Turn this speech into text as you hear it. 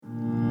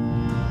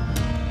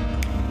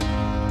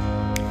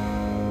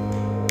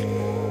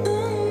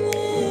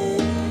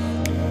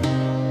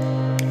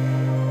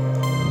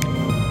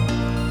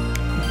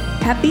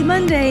Happy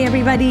Monday,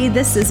 everybody.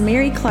 This is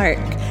Mary Clark.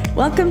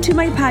 Welcome to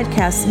my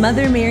podcast,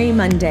 Mother Mary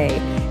Monday.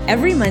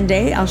 Every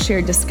Monday, I'll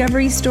share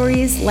discovery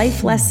stories,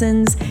 life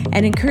lessons,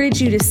 and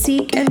encourage you to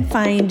seek and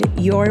find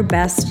your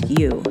best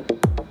you.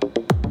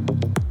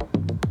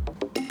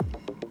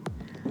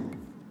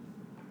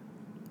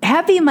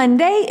 Happy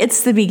Monday.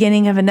 It's the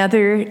beginning of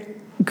another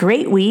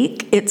great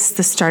week. It's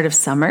the start of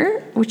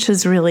summer, which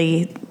is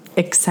really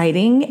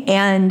exciting.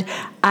 And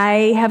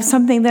I have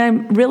something that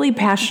I'm really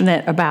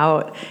passionate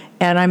about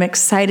and I'm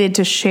excited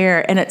to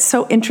share. And it's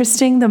so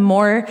interesting, the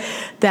more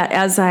that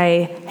as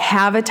I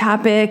have a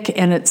topic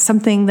and it's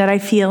something that I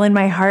feel in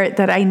my heart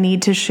that I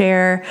need to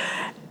share,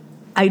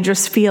 I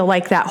just feel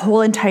like that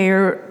whole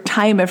entire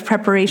time of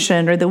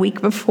preparation or the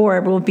week before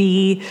will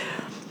be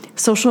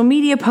social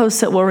media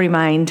posts that will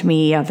remind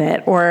me of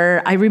it.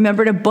 Or I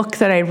remembered a book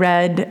that I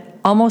read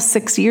almost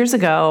 6 years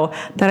ago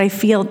that I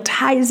feel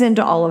ties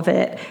into all of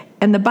it.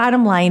 And the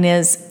bottom line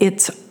is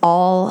it's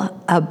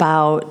all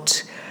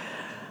about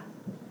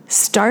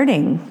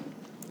starting.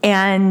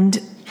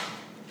 And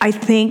I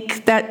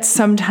think that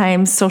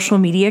sometimes social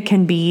media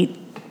can be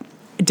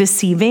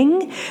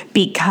deceiving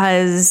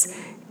because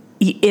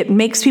it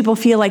makes people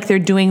feel like they're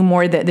doing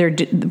more than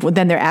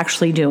they're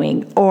actually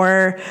doing,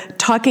 or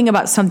talking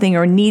about something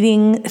or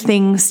needing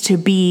things to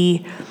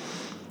be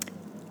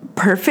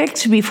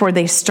perfect before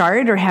they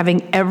start, or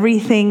having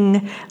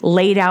everything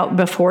laid out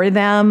before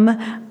them.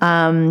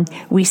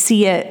 We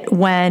see it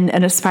when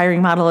an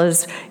aspiring model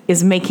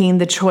is making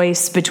the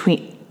choice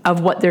of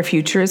what their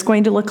future is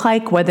going to look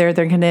like, whether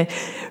they're going to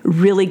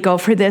really go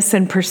for this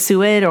and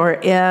pursue it, or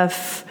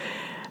if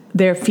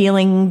they're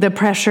feeling the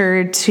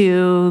pressure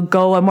to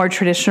go a more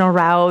traditional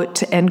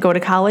route and go to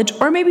college,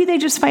 or maybe they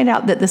just find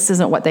out that this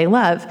isn't what they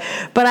love.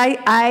 But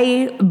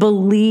I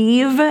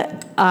believe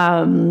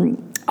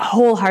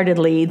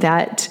wholeheartedly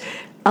that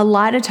a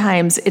lot of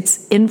times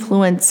it's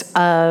influence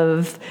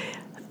of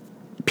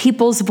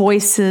people's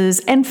voices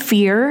and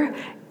fear,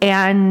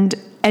 and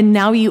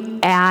now you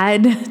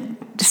add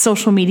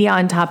social media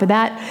on top of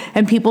that,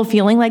 and people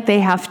feeling like they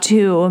have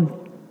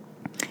to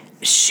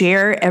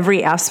share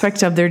every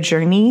aspect of their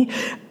journey.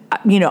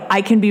 You know,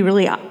 I can be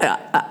really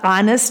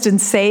honest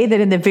and say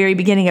that in the very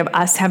beginning of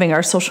us having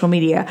our social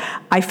media,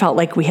 I felt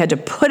like we had to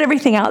put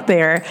everything out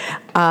there,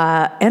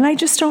 and I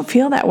just don't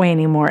feel that way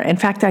anymore. In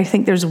fact, I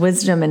think there's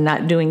wisdom in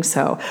not doing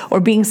so, or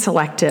being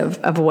selective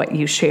of what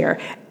you share.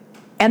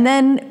 And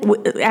then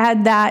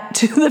add that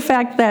to the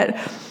fact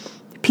that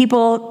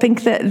people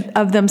think that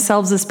of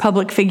themselves as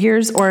public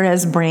figures or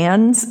as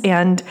brands,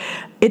 and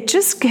it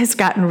just has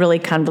gotten really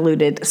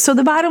convoluted. So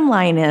the bottom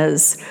line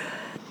is,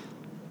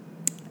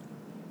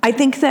 I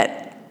think that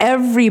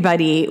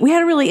we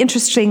had a really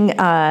interesting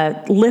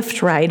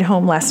Lyft ride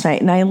home last night,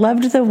 and I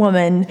loved the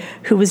woman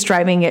who was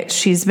driving it.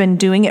 She's been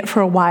doing it for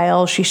a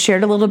while. She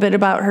shared a little bit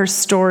about her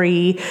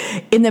story.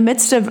 In the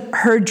midst of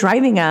her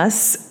driving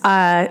us,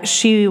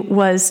 she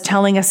was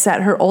telling us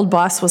that her old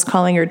boss was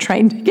calling her,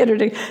 trying to get her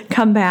to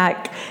come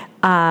back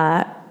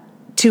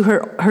to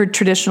her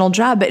traditional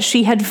job, but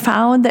she had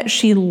found that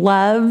she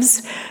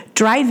loves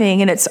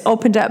driving, and it's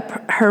opened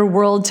up her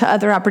world to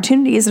other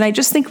opportunities. And I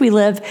just think we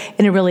live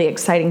in a really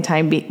exciting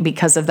time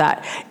because of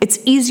that. It's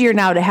easier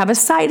now to have a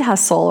side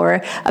hustle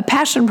or a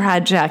passion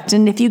project.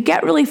 And if you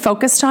get really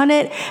focused on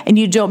it and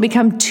you don't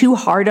become too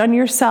hard on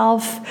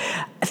yourself,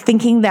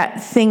 thinking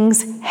that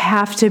things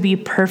have to be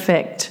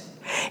perfect.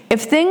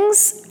 If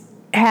things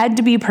had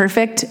to be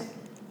perfect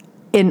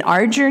in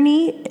our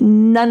journey,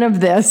 none of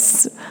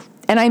this,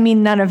 and I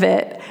mean none of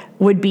it,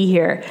 would be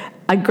here.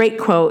 A great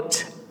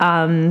quote.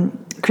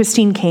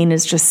 Christine Caine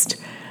is just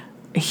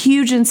a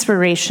huge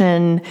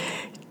inspiration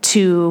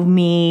to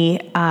me.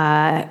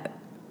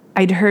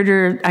 I'd heard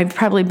her, I've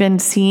probably been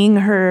seeing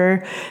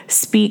her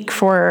speak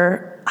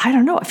for, I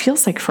don't know, it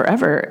feels like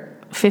forever.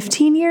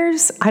 15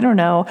 years? I don't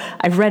know.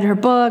 I've read her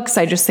books.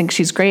 I just think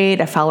she's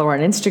great. I follow her on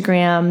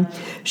Instagram.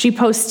 She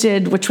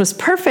posted, which was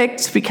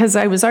perfect because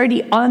I was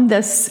already on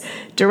this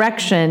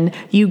direction,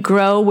 you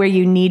grow where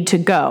you need to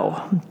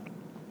go.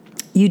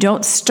 You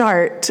don't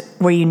start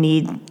where you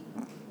need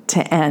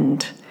to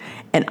end.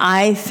 And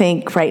I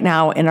think right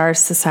now in our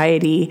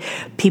society,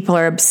 people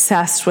are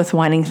obsessed with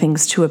wanting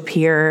things to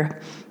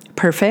appear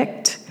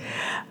perfect.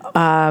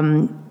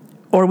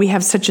 Or we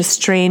have such a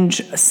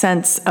strange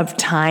sense of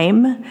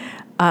time.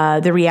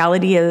 The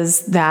reality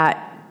is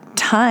that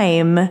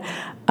time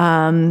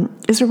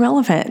is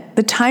irrelevant.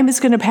 The time is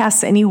going to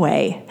pass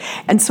anyway.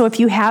 And so if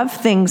you have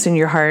things in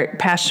your heart,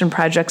 passion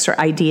projects or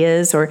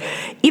ideas, or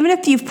even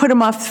if you've put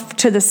them off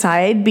to the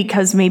side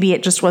because maybe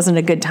it just wasn't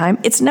a good time,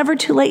 it's never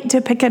too late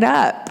to pick it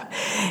up.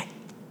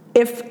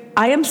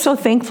 I am so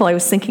thankful, I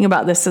was thinking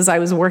about this as I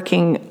was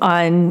working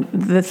on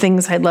the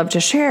things I'd love to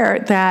share,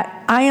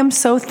 that I am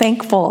so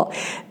thankful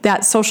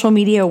that social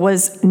media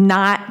was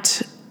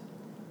not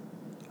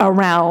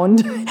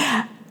around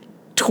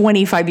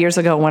 25 years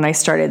ago when I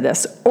started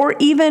this, or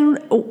even,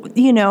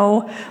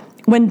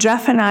 when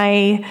Jeff and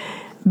I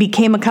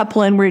became a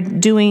couple and were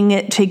doing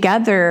it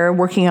together,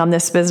 working on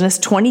this business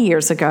 20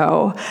 years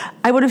ago,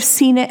 I would have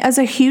seen it as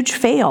a huge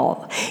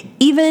fail,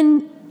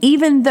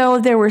 even though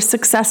there were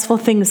successful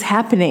things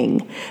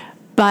happening.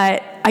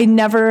 But I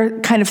never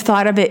kind of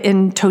thought of it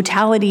in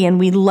totality, and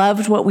we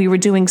loved what we were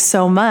doing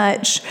so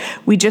much,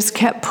 we just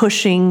kept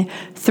pushing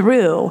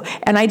through.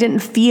 And I didn't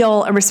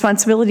feel a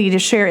responsibility to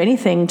share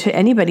anything to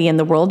anybody in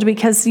the world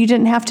because you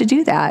didn't have to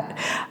do that.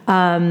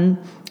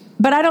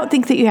 But I don't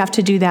think that you have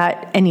to do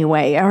that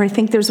anyway, or I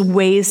think there's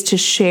ways to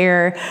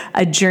share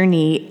a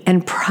journey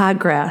and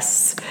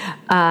progress.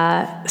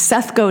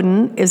 Seth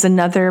Godin is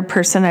another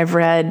person I've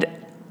read,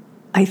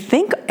 I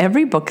think,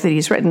 every book that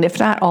he's written, if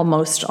not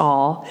almost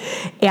all.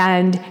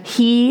 And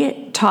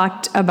he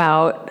talked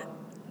about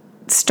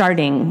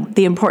starting,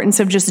 the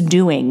importance of just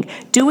doing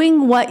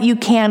what you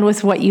can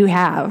with what you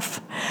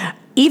have.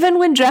 Even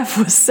when Jeff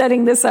was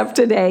setting this up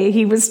today,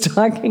 he was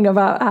talking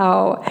about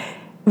how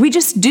we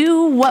just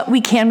do what we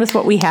can with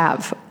what we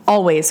have.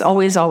 Always,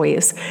 always,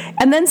 always.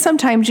 And then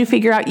sometimes you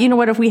figure out, you know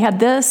what, if we had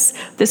this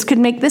could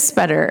make this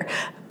better.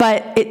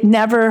 But it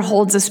never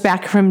holds us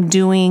back from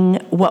doing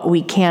what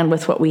we can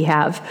with what we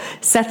have.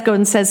 Seth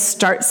Godin says,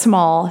 start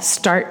small,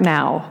 start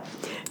now.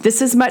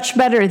 This is much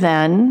better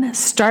than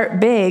start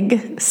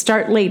big,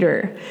 start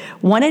later.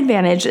 One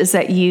advantage is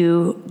that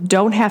you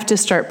don't have to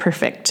start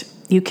perfect.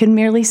 You can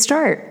merely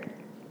start.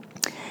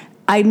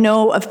 I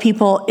know of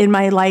people in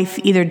my life,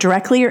 either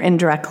directly or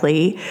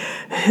indirectly,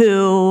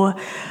 who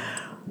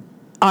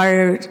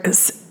are,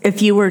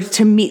 if you were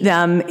to meet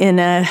them in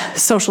a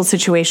social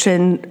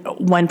situation,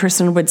 one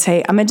person would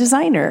say, I'm a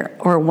designer,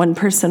 or one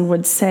person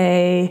would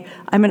say,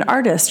 I'm an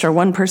artist, or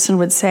one person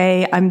would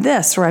say, I'm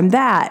this, or I'm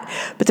that.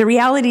 But the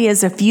reality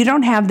is, if you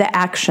don't have the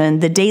action,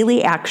 the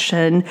daily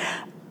action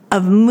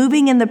of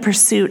moving in the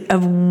pursuit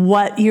of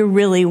what you're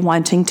really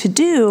wanting to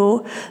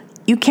do,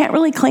 you can't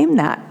really claim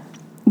that.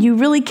 You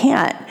really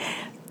can't.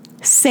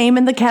 Same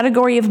in the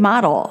category of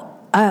model.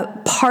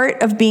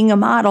 Part of being a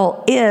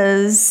model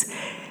is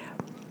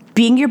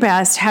being your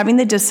best, having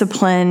the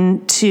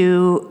discipline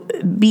to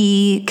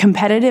be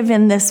competitive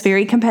in this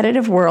very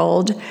competitive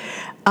world.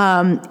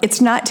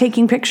 It's not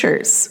taking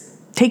pictures.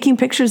 Taking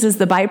pictures is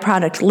the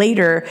byproduct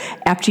later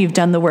after you've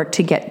done the work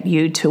to get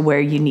you to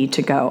where you need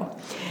to go.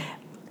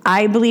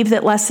 I believe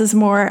that less is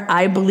more.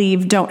 I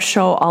believe don't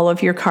show all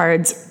of your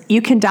cards. You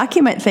can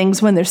document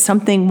things when there's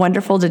something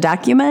wonderful to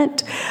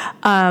document.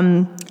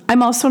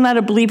 I'm also not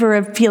a believer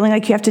of feeling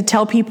like you have to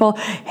tell people,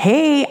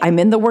 hey, I'm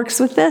in the works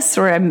with this,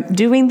 or I'm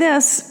doing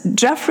this.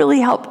 Jeff really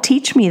helped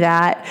teach me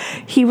that.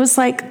 He was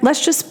like,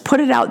 let's just put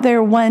it out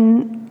there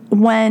when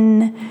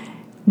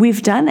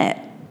we've done it,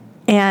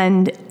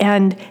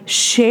 and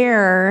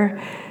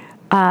share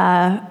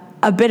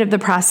a bit of the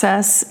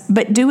process,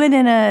 but do it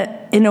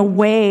in a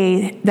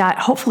way that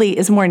hopefully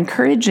is more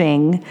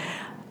encouraging,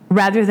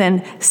 rather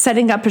than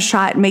setting up a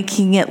shot,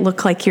 making it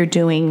look like you're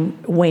doing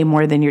way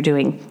more than you're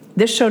doing.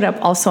 This showed up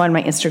also on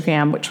my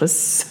Instagram, which was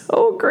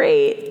so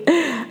great.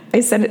 I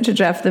sent it to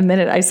Jeff the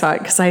minute I saw it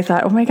because I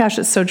thought, oh my gosh,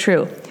 it's so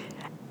true.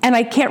 And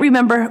I can't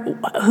remember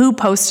who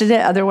posted it.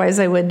 Otherwise,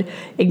 I would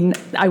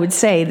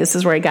say this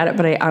is where I got it,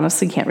 but I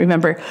honestly can't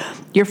remember.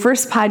 Your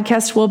first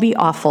podcast will be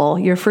awful.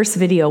 Your first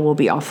video will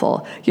be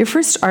awful. Your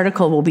first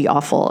article will be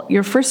awful.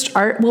 Your first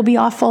art will be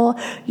awful.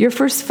 Your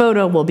first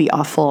photo will be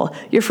awful.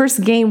 Your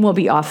first game will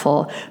be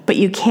awful. But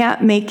you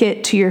can't make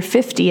it to your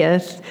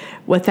 50th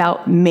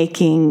without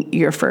making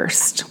your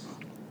first.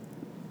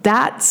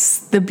 That's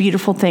the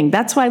beautiful thing.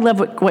 That's why I love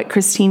what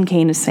Christine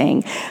Caine is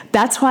saying.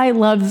 That's why I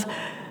love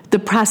the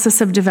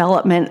process of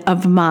development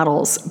of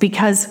models,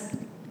 because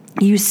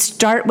you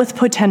start with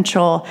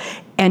potential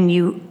and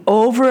you,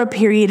 over a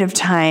period of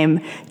time,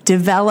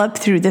 develop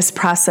through this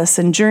process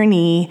and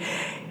journey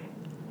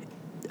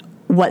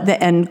what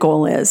the end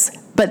goal is.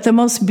 But the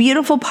most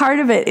beautiful part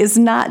of it is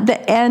not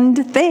the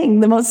end thing.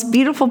 The most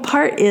beautiful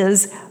part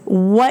is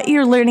what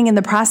you're learning in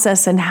the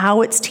process and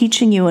how it's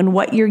teaching you and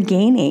what you're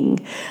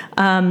gaining.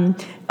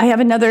 I have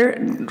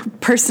another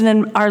person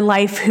in our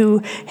life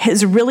who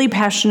is really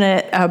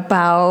passionate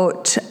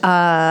about,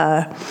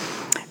 I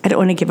don't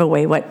want to give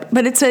away what,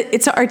 but it's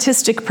an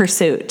artistic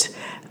pursuit.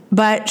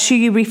 But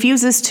she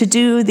refuses to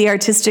do the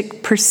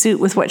artistic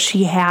pursuit with what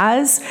she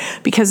has,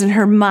 because in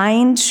her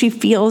mind, she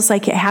feels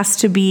like it has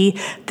to be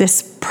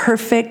this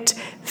perfect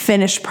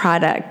finished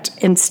product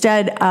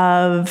instead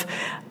of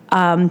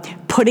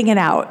putting it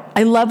out.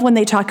 I love when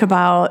they talk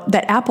about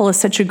that. Apple is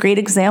such a great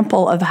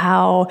example of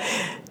how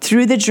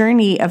through the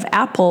journey of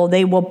Apple,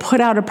 they will put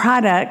out a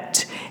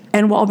product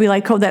and we'll all be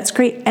like, oh, that's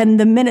great. And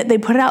the minute they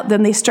put it out,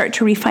 then they start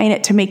to refine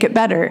it to make it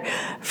better.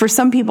 For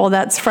some people,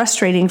 that's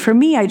frustrating. For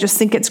me, I just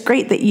think it's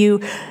great that you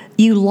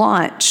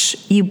launch,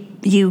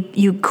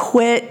 you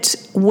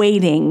quit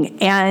waiting.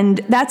 And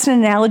that's an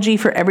analogy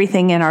for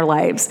everything in our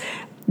lives.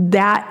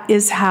 That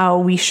is how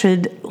we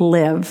should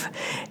live,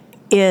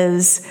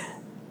 is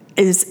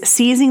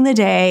seizing the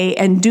day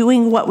and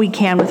doing what we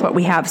can with what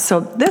we have. So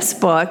this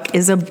book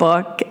is a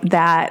book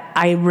that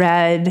I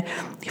read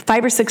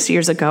 5 or 6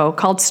 years ago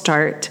called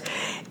Start.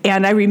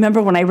 And I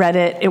remember when I read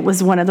it, it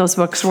was one of those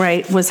books where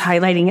I was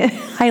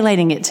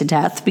highlighting it to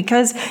death,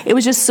 because it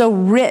was just so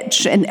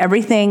rich in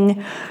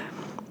everything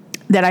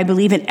that I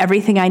believe in,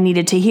 everything I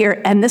needed to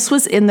hear. And this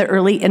was in the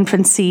early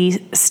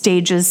infancy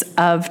stages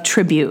of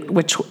Tribute,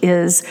 which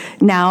is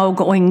now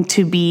going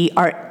to be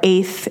our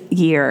 8th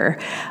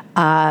year.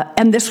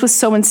 And this was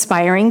so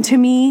inspiring to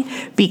me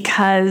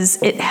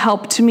because it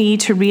helped me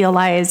to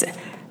realize,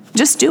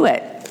 just do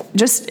it.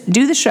 Just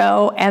do the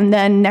show, and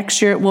then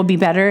next year it will be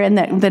better, and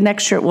then the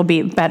next year it will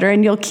be better,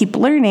 and you'll keep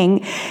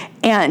learning.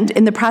 And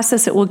in the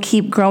process, it will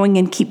keep growing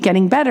and keep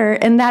getting better.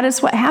 And that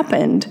is what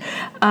happened.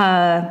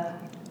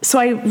 So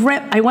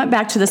I went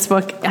back to this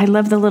book. I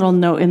love the little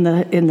note in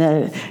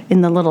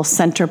the little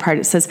center part.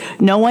 It says,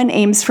 "No one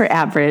aims for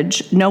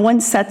average. No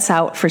one sets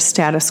out for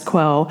status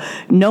quo.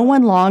 No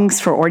one longs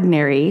for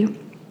ordinary.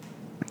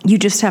 You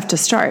just have to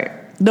start."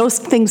 Those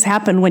things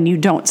happen when you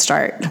don't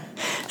start.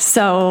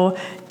 So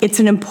it's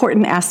an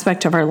important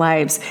aspect of our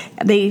lives.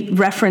 They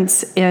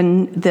reference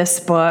in this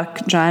book,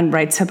 John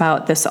writes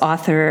about this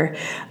author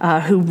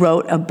who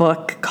wrote a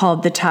book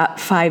called The Top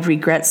 5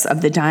 Regrets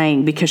of the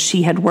Dying, because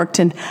she had worked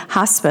in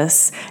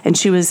hospice, and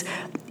she was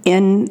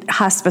in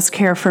hospice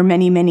care for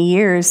many, many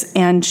years,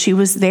 and she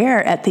was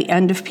there at the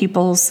end of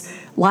people's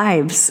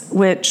lives,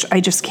 which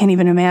I just can't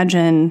even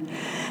imagine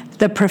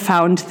the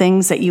profound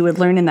things that you would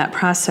learn in that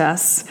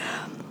process.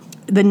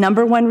 The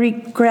number one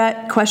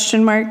regret, ?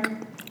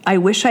 I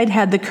wish I'd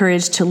had the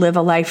courage to live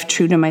a life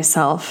true to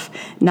myself,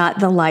 not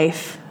the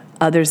life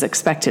others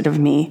expected of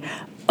me.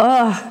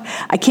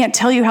 I can't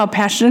tell you how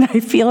passionate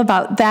I feel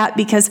about that,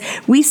 because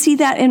we see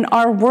that in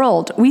our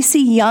world. We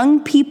see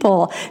young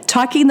people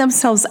talking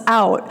themselves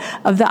out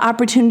of the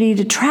opportunity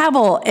to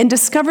travel and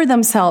discover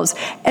themselves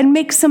and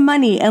make some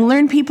money and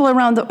learn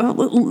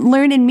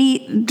and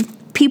meet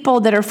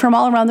people that are from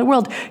all around the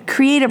world,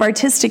 creative,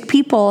 artistic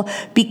people,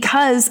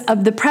 because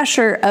of the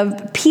pressure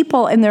of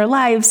people in their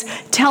lives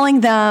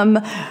telling them,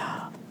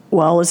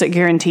 well, is it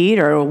guaranteed,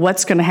 or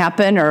what's going to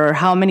happen, or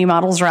how many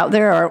models are out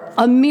there, or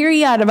a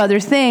myriad of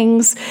other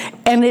things.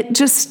 And it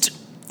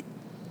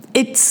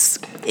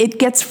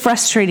gets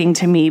frustrating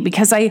to me,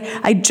 because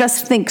I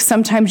just think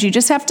sometimes you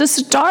just have to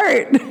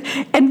start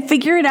and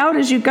figure it out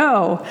as you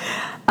go.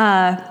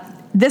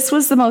 This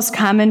was the most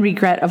common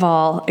regret of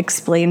all,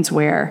 explains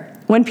Ware.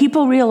 When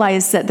people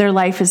realize that their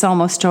life is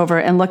almost over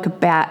and look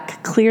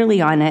back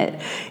clearly on it,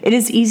 it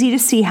is easy to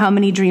see how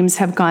many dreams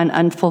have gone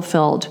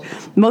unfulfilled.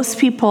 Most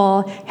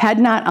people had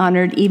not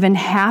honored even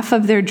half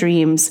of their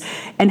dreams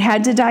and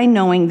had to die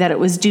knowing that it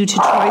was due to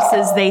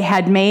choices they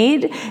had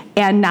made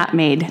and not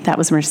made. That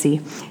was Mercy.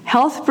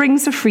 Health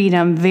brings a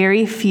freedom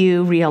very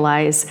few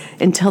realize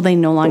until they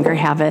no longer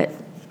have it.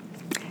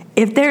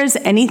 If there's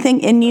anything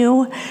in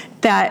you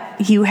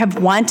that you have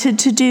wanted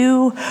to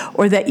do,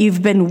 or that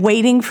you've been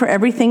waiting for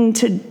everything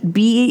to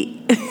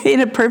be in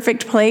a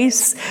perfect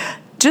place,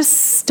 just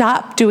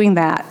stop doing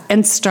that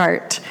and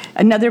start.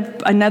 Another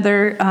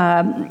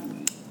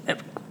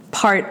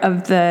part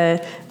of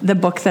the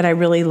book that I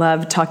really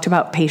loved talked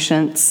about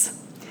patience.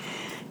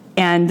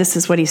 And this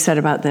is what he said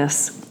about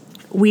this.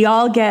 We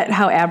all get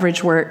how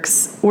average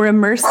works. We're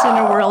immersed in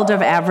a world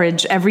of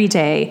average every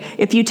day.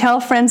 If you tell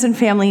friends and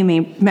family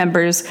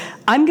members,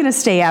 I'm going to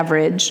stay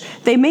average,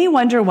 they may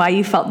wonder why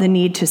you felt the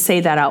need to say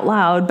that out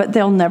loud, but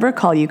they'll never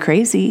call you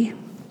crazy.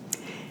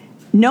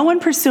 No one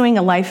pursuing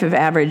a life of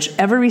average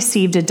ever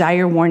received a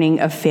dire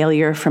warning of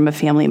failure from a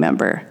family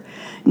member.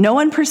 No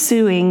one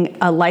pursuing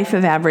a life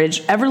of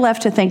average ever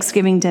left a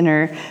Thanksgiving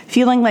dinner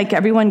feeling like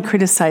everyone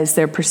criticized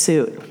their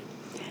pursuit.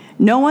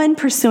 No one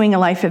pursuing a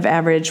life of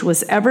average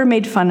was ever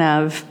made fun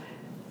of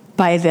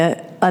by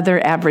the other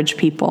average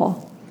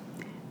people.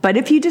 But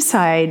if you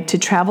decide to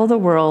travel the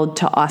world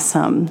to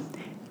awesome,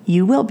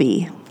 you will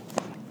be.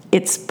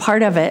 It's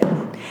part of it.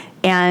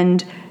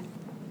 And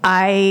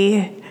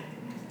I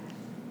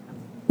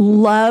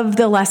love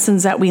the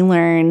lessons that we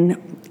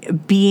learn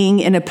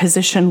being in a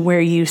position where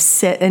you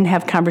sit and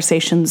have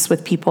conversations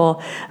with people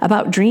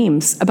about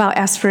dreams, about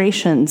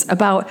aspirations,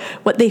 about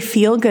what they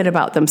feel good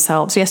about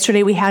themselves.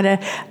 Yesterday we had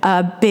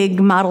a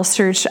big model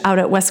search out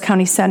at West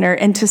County Center,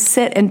 and to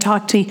sit and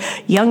talk to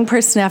young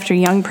person after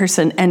young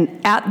person, and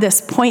at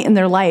this point in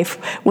their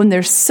life when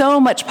there's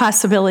so much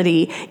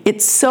possibility,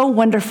 it's so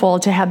wonderful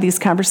to have these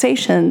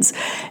conversations.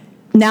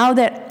 Now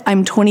that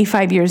I'm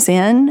 25 years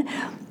in,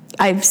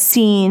 I've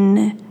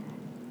seen,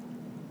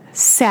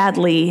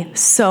 sadly,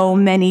 so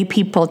many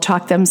people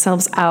talk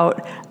themselves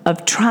out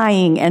of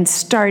trying and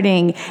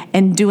starting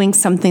and doing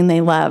something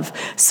they love.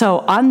 So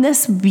on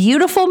this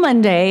beautiful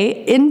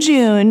Monday in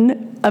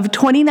June of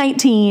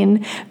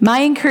 2019,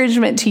 my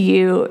encouragement to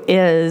you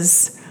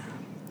is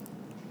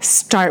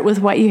start with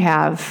what you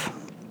have.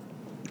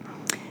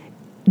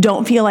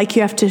 Don't feel like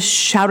you have to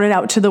shout it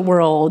out to the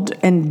world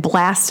and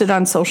blast it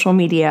on social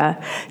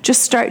media.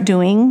 Just start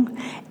doing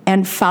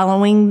and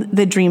following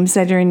the dreams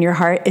that are in your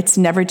heart. It's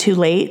never too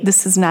late.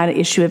 This is not an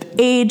issue of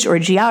age or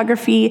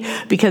geography,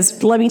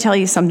 because let me tell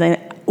you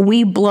something,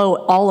 we blow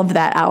all of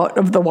that out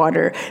of the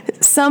water.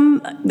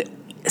 Some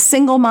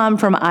single mom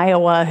from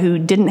Iowa who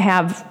didn't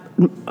have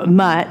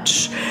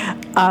much,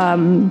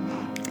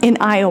 in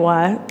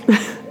Iowa,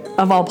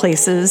 of all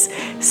places,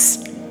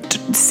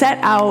 set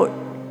out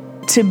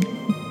to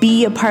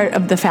be a part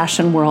of the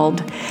fashion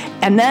world.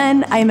 And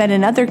then I met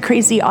another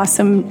crazy,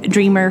 awesome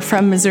dreamer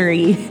from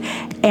Missouri.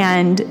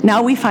 And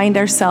now we find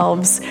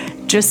ourselves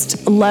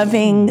just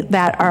loving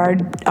that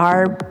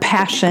our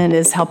passion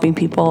is helping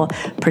people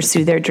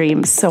pursue their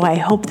dreams. So I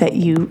hope that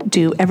you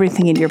do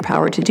everything in your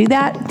power to do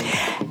that.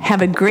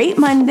 Have a great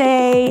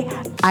Monday.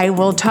 I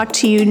will talk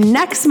to you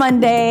next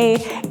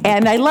Monday.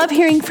 And I love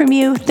hearing from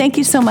you. Thank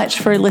you so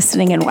much for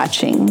listening and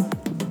watching.